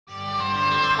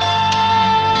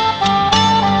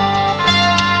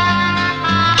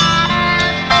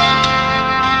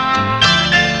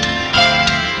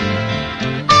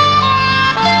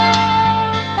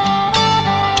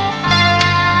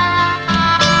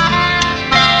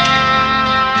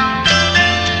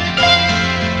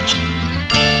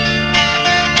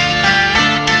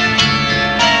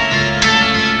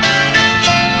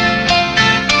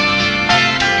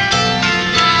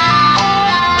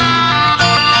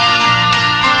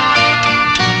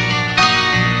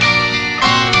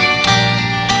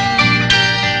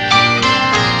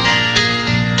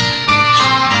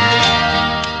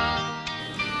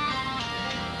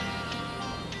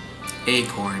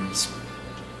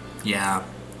Yeah,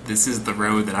 this is the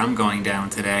road that I'm going down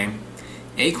today.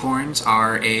 Acorns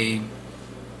are a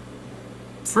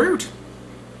fruit.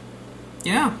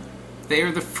 Yeah, they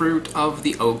are the fruit of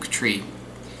the oak tree.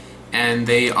 And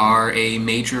they are a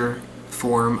major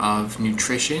form of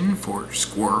nutrition for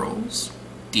squirrels,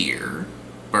 deer,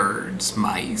 birds,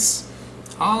 mice,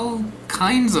 all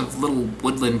kinds of little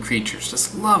woodland creatures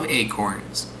just love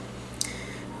acorns.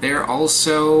 They're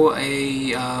also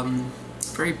a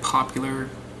very popular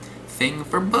thing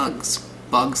for bugs.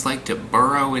 Bugs like to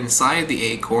burrow inside the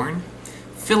acorn,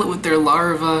 fill it with their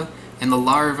larvae, and the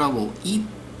larva will eat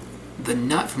the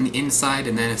nut from the inside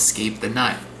and then escape the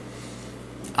nut.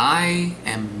 I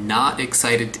am not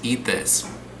excited to eat this.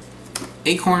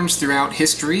 Acorns throughout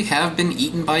history have been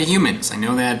eaten by humans. I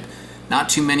know that not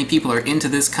too many people are into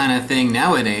this kind of thing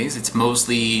nowadays. It's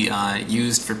mostly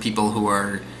used for people who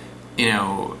are,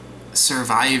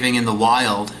 surviving in the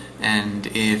wild. And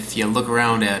if you look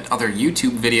around at other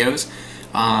YouTube videos,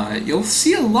 you'll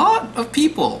see a lot of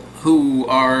people who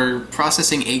are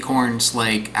processing acorns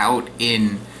out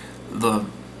in the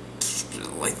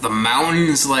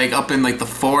mountains, up in the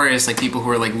forest, people who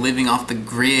are living off the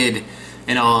grid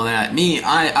and all that.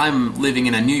 I'm living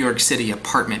in a New York City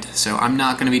apartment, so I'm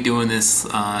not going to be doing this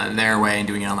their way and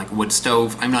doing it on wood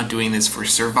stove. I'm not doing this for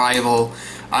survival.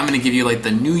 I'm going to give you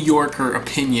the New Yorker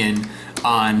opinion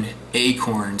on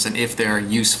acorns and if they're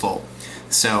useful.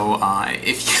 So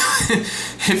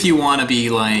if you want to be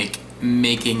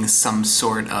making some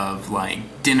sort of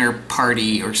dinner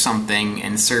party or something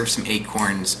and serve some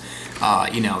acorns,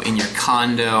 in your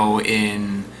condo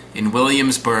in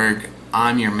Williamsburg,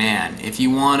 I'm your man. If you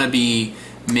want to be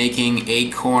making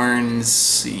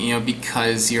acorns,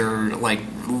 because you're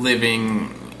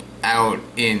living out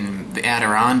in the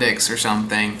Adirondacks or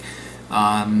something,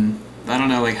 I don't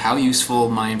know how useful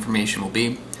my information will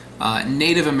be.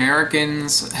 Native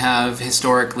Americans have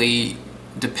historically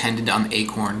depended on the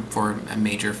acorn for a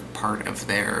major part of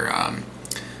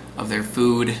their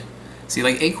food. See,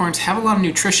 acorns have a lot of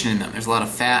nutrition in them. There's a lot of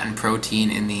fat and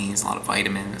protein in these, a lot of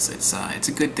vitamins. It's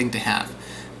a good thing to have.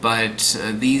 But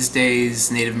these days,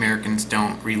 Native Americans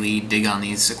don't really dig on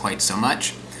these quite so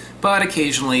much. But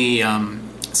occasionally,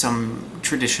 some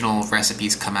traditional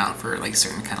recipes come out for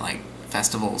certain kind of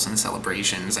festivals and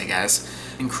celebrations, I guess.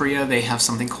 In Korea, they have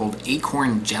something called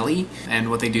acorn jelly, and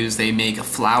what they do is they make a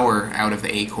flour out of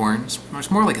the acorns.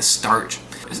 It's more like a starch.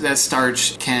 That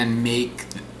starch can make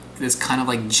this kind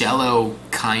of jello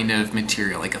kind of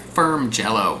material, like a firm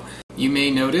jello. You may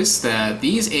notice that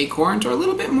these acorns are a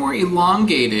little bit more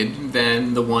elongated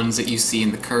than the ones that you see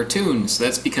in the cartoons.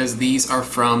 That's because these are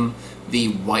from the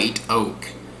white oak,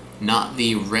 not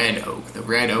the red oak. The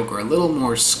red oak are a little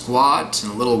more squat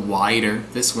and a little wider.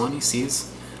 This one, you see,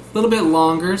 is a little bit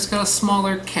longer. It's got a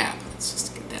smaller cap. Let's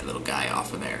just get that little guy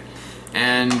off of there.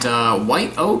 And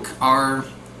white oak are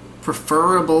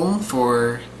preferable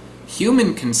for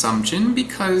human consumption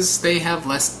because they have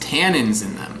less tannins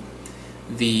in them.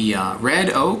 The red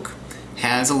oak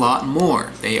has a lot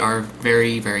more. They are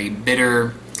very, very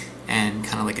bitter and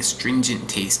kind of astringent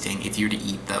tasting if you were to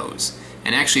eat those.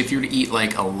 And actually, if you were to eat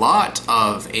a lot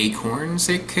of acorns,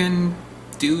 it can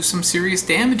do some serious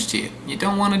damage to you. You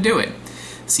don't want to do it.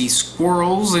 See,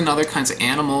 squirrels and other kinds of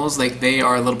animals, they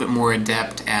are a little bit more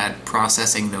adept at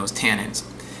processing those tannins.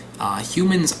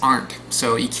 Humans aren't,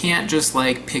 so you can't just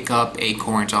pick up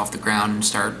acorns off the ground and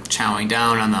start chowing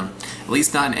down on them. At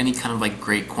least not in any kind of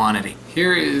great quantity.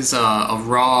 Here is a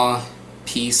raw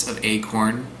piece of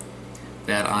acorn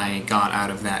that I got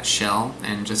out of that shell,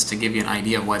 and just to give you an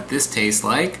idea of what this tastes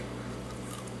like.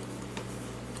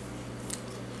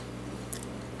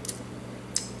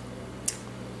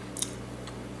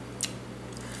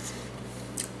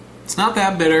 It's not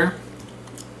that bitter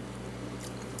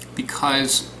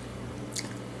because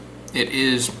it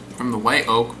is from the white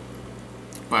oak,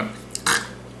 but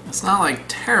it's not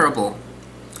terrible.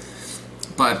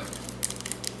 But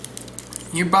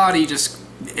your body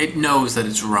it knows that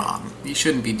it's wrong. You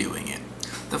shouldn't be doing it.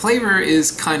 The flavor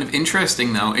is kind of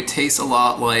interesting though. It tastes a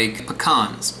lot like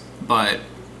pecans, but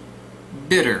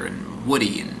bitter and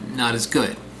woody and not as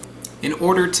good. In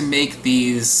order to make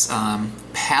these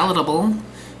palatable,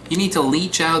 you need to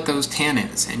leach out those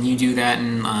tannins, and you do that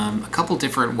in a couple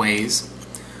different ways.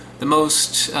 The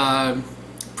most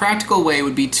practical way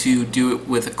would be to do it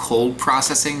with a cold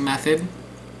processing method,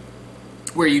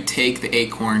 where you take the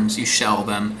acorns, you shell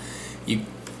them, you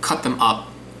cut them up,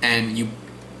 and you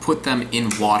put them in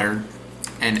water,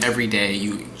 and every day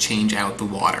you change out the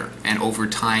water, and over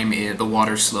time the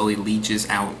water slowly leaches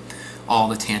out all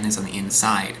the tannins on the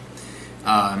inside.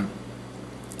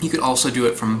 You could also do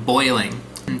it from boiling.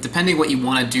 Depending what you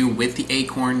want to do with the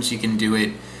acorns, you can do it.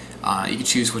 You can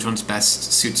choose which one's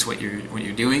best suits what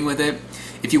you're doing with it.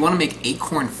 If you want to make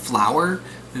acorn flour,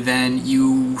 then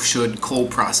you should cold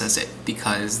process it,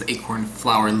 because the acorn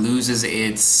flour loses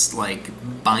its like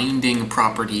binding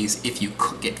properties if you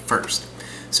cook it first.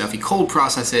 So if you cold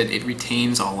process it, it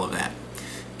retains all of that.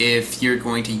 If you're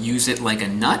going to use it like a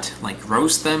nut, like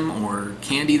roast them or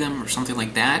candy them or something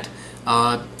like that,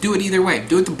 do it either way.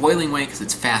 Do it the boiling way because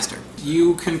it's faster.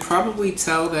 You can probably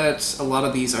tell that a lot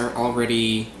of these are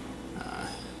already,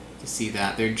 you see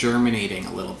that, they're germinating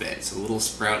a little bit. So little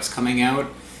sprouts coming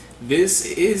out. This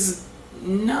is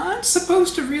not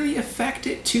supposed to really affect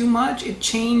it too much. It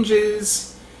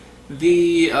changes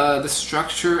the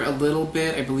structure a little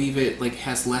bit. I believe it like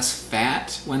has less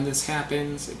fat when this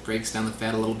happens. It breaks down the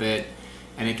fat a little bit,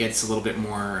 and it gets a little bit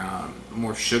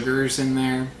more sugars in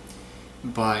there.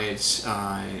 But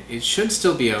it should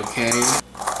still be okay.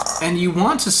 And you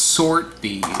want to sort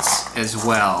these as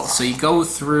well. So you go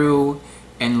through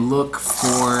and look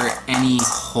for any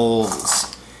holes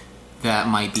that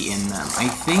might be in them. I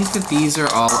think that these are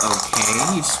all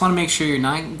okay. You just want to make sure you're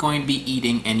not going to be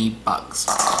eating any bugs,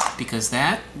 because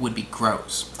that would be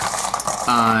gross.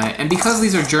 And because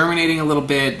these are germinating a little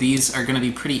bit, these are going to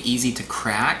be pretty easy to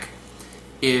crack.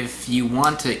 If you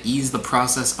want to ease the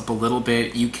process up a little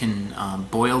bit, you can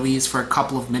boil these for a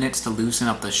couple of minutes to loosen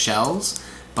up the shells,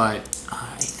 but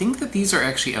I think that these are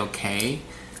actually okay.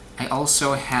 I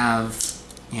also have,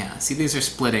 yeah, see, these are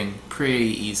splitting pretty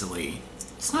easily.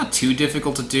 It's not too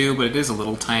difficult to do, but it is a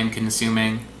little time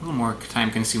consuming, a little more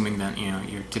time consuming than, you know,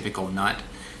 your typical nut.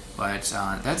 But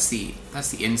that's the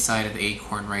inside of the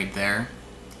acorn right there.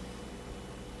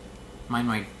 Mind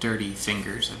my dirty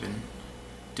fingers. I've been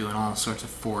doing all sorts of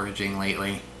foraging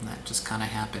lately, and that just kind of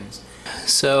happens.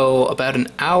 So about an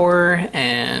hour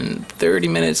and 30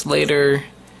 minutes later,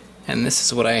 and this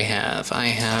is what I have. I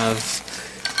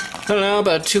have, I don't know,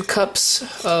 about 2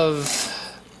 cups of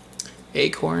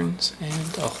acorns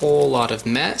and a whole lot of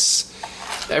mess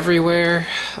everywhere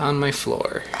on my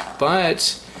floor.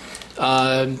 But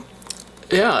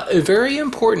yeah, very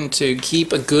important to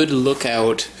keep a good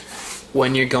lookout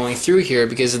when you're going through here,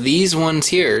 because these ones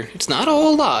here, it's not a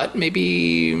whole lot,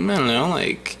 maybe, I don't know,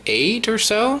 like 8 or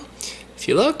so. If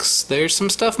you look, there's some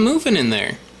stuff moving in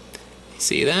there.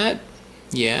 See that?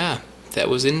 Yeah, that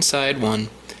was inside one.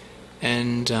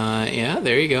 And yeah,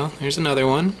 there you go, there's another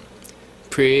one.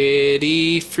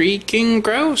 Pretty freaking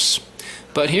gross.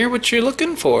 But here, what you're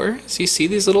looking for is, you see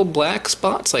these little black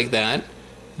spots like that.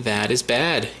 That is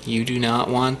bad. You do not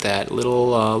want that.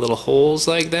 Little holes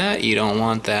like that, you don't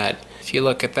want that. If you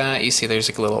look at that, you see there's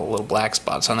like little black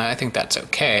spots on that. I think that's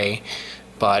okay.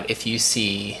 But if you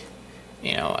see,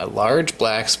 you know, a large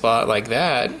black spot like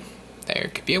that,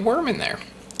 there could be a worm in there.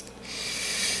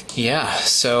 Yeah,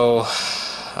 so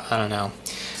I don't know.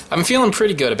 I'm feeling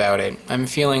pretty good about it. I'm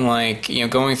feeling like, you know,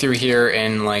 going through here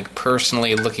and like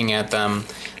personally looking at them,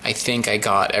 I think I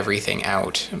got everything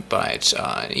out. But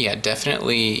yeah,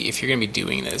 definitely if you're gonna be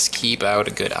doing this, keep out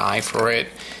a good eye for it,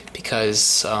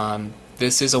 because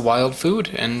this is a wild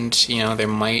food, and you know, there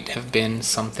might have been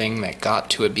something that got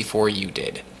to it before you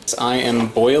did. I am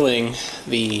boiling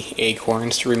the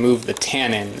acorns to remove the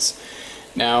tannins.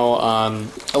 Now,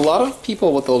 a lot of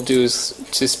people, what they'll do is,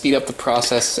 to speed up the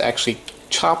process, is actually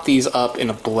chop these up in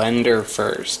a blender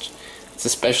first. It's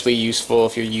especially useful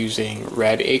if you're using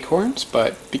red acorns,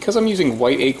 but because I'm using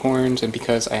white acorns, and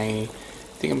because I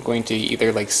think I'm going to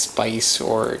either like spice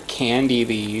or candy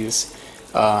these,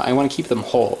 I want to keep them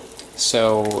whole.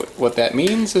 So what that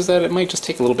means is that it might just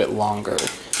take a little bit longer.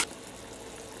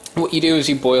 What you do is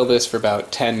you boil this for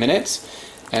about 10 minutes,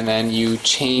 and then you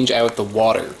change out the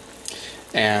water.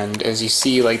 And as you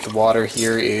see, like, the water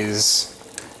here is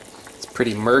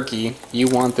pretty murky. You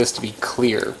want this to be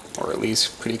clear, or at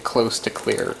least pretty close to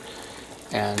clear.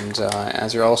 And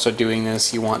as you're also doing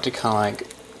this, you want to kind of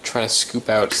like try to scoop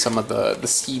out some of the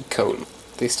seed coat.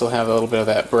 They still have a little bit of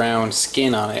that brown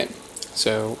skin on it.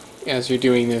 So as you're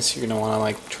doing this, you're going to want to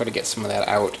like try to get some of that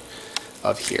out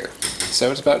of here.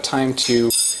 So it's about time to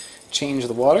change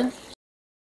the water.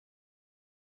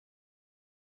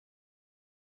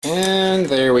 And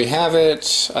there we have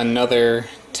it, another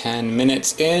 10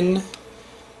 minutes in,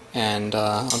 and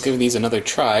I'll give these another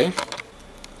try.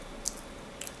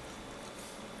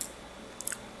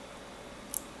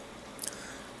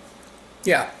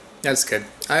 Yeah, that's good.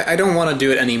 I don't want to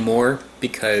do it anymore,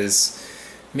 because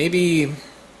maybe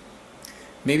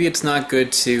it's not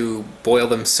good to boil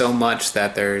them so much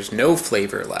that there's no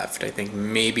flavor left. I think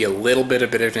maybe a little bit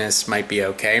of bitterness might be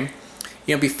okay.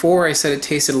 You know, before I said it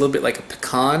tasted a little bit like a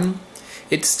pecan.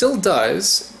 It still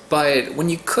does, but when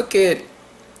you cook it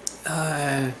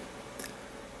it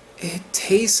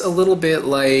tastes a little bit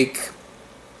like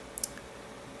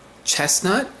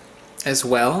chestnut as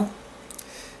well.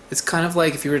 It's kind of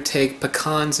like if you were to take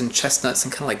pecans and chestnuts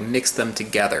and kind of like mix them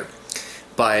together,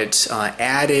 but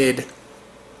added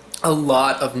a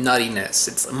lot of nuttiness.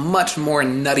 It's much more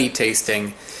nutty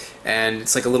tasting, and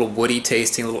it's like a little woody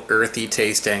tasting, a little earthy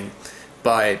tasting,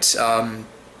 but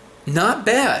not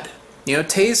bad. You know,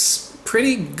 tastes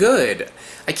pretty good.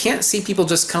 I can't see people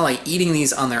just kind of like eating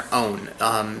these on their own.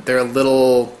 They're a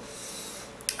little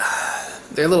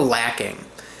lacking.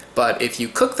 But if you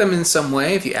cook them in some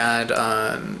way, if you add,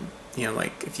 you know,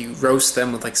 like if you roast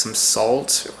them with like some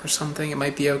salt or something, it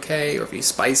might be okay. Or if you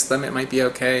spice them, it might be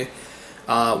okay.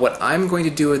 What I'm going to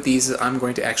do with these is I'm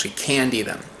going to actually candy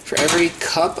them. For every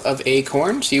cup of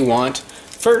acorns, you want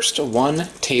first 1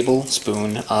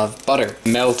 tablespoon of butter,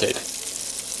 melted.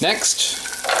 Next,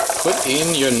 put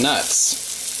in your nuts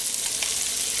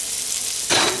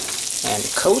and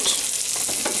coat.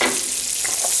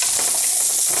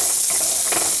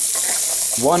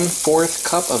 1/4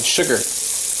 cup of sugar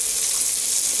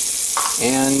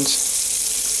and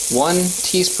 1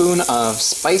 teaspoon of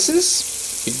spices.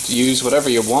 You could use whatever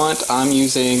you want. I'm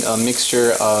using a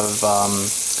mixture of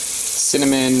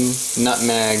cinnamon,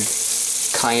 nutmeg,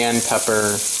 cayenne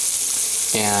pepper,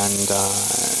 and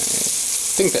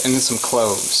and some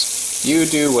cloves. You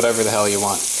do whatever the hell you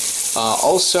want.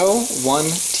 Also, 1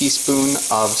 teaspoon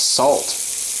of salt,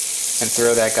 and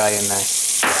throw that guy in there.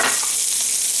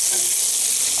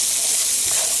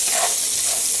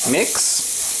 Mix.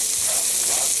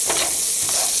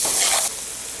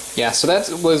 Yeah, so that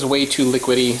was way too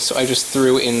liquidy, so I just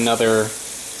threw in another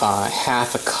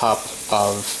 1/2 cup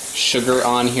of sugar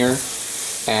on here.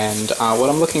 And what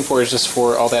I'm looking for is just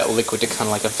for all that liquid to kind of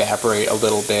like evaporate a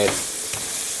little bit.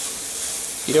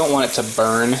 You don't want it to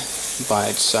burn,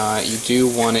 but you do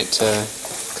want it to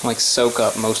kind of like soak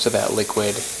up most of that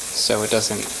liquid so it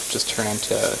doesn't just turn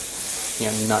into, you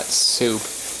know, nut soup.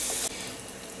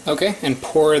 Okay, and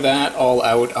pour that all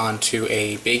out onto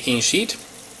a baking sheet.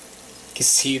 You can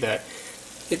see that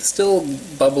it's still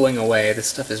bubbling away. This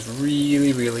stuff is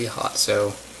really, really hot,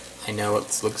 so I know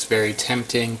it looks very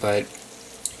tempting, but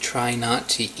try not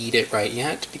to eat it right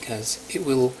yet because it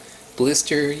will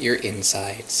blister your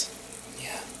insides.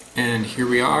 Yeah. And here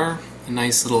we are, a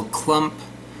nice little clump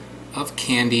of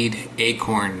candied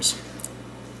acorns.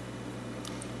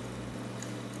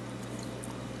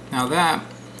 Now that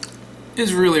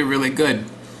is really, really good.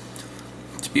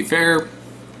 To be fair,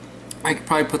 I could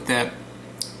probably put that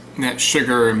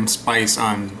sugar and spice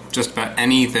on just about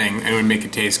anything and it would make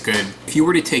it taste good. If you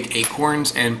were to take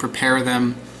acorns and prepare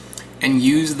them and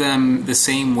use them the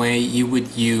same way you would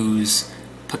use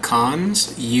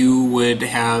pecans, you would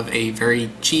have a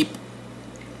very cheap,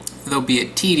 though be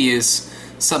it tedious,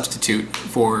 substitute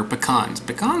for pecans.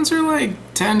 Pecans are like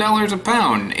 $10 a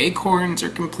pound. Acorns are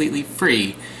completely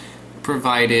free,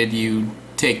 provided you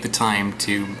take the time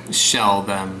to shell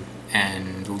them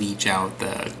and leach out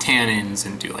the tannins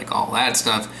and do like all that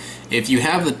stuff. If you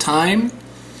have the time,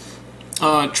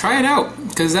 try it out,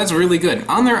 because that's really good.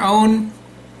 On their own,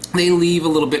 they leave a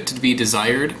little bit to be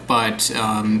desired, but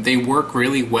they work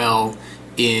really well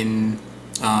in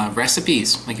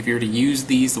recipes. Like if you were to use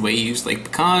these the way you use like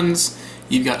pecans,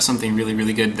 you've got something really,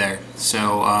 really good there.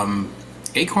 So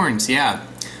acorns, yeah.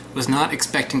 Was not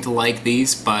expecting to like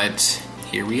these, but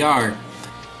here we are.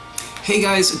 Hey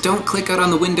guys, don't click out on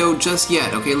the window just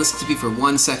yet, okay? Listen to me for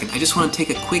 1 second. I just want to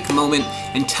take a quick moment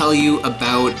and tell you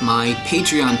about my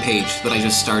Patreon page that I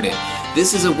just started.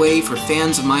 This is a way for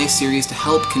fans of my series to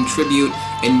help contribute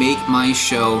and make my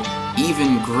show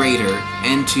even greater,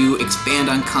 and to expand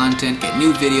on content, get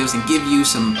new videos, and give you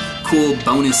some cool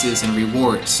bonuses and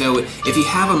rewards. So if you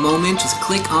have a moment, just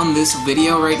click on this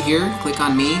video right here, click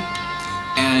on me,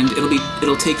 and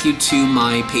it'll take you to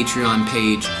my Patreon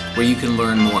page where you can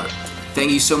learn more.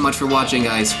 Thank you so much for watching,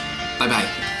 guys. Bye-bye.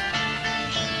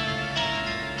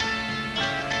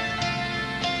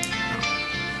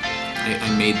 I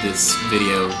made this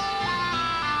video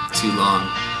too long.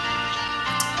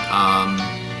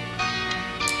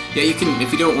 Yeah, you can,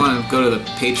 if you don't want to go to the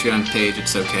Patreon page,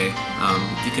 it's okay.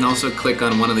 You can also click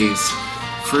on one of these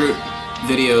fruit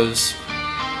videos.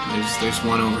 There's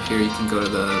one over here. You can go to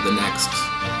the next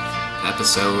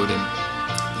episode, and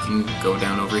you can go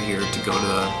down over here to go to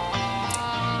the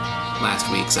last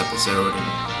week's episode, and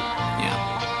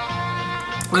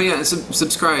yeah. Oh yeah,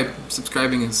 subscribe.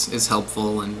 Subscribing is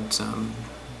helpful, and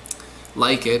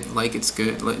like it's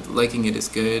good. Liking it is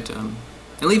good. And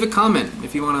leave a comment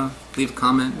if you want to leave a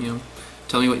comment. You know,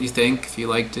 tell me what you think. If you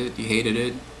liked it, you hated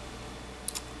it.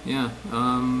 Yeah.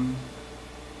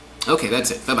 Okay,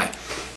 that's it. Bye-bye.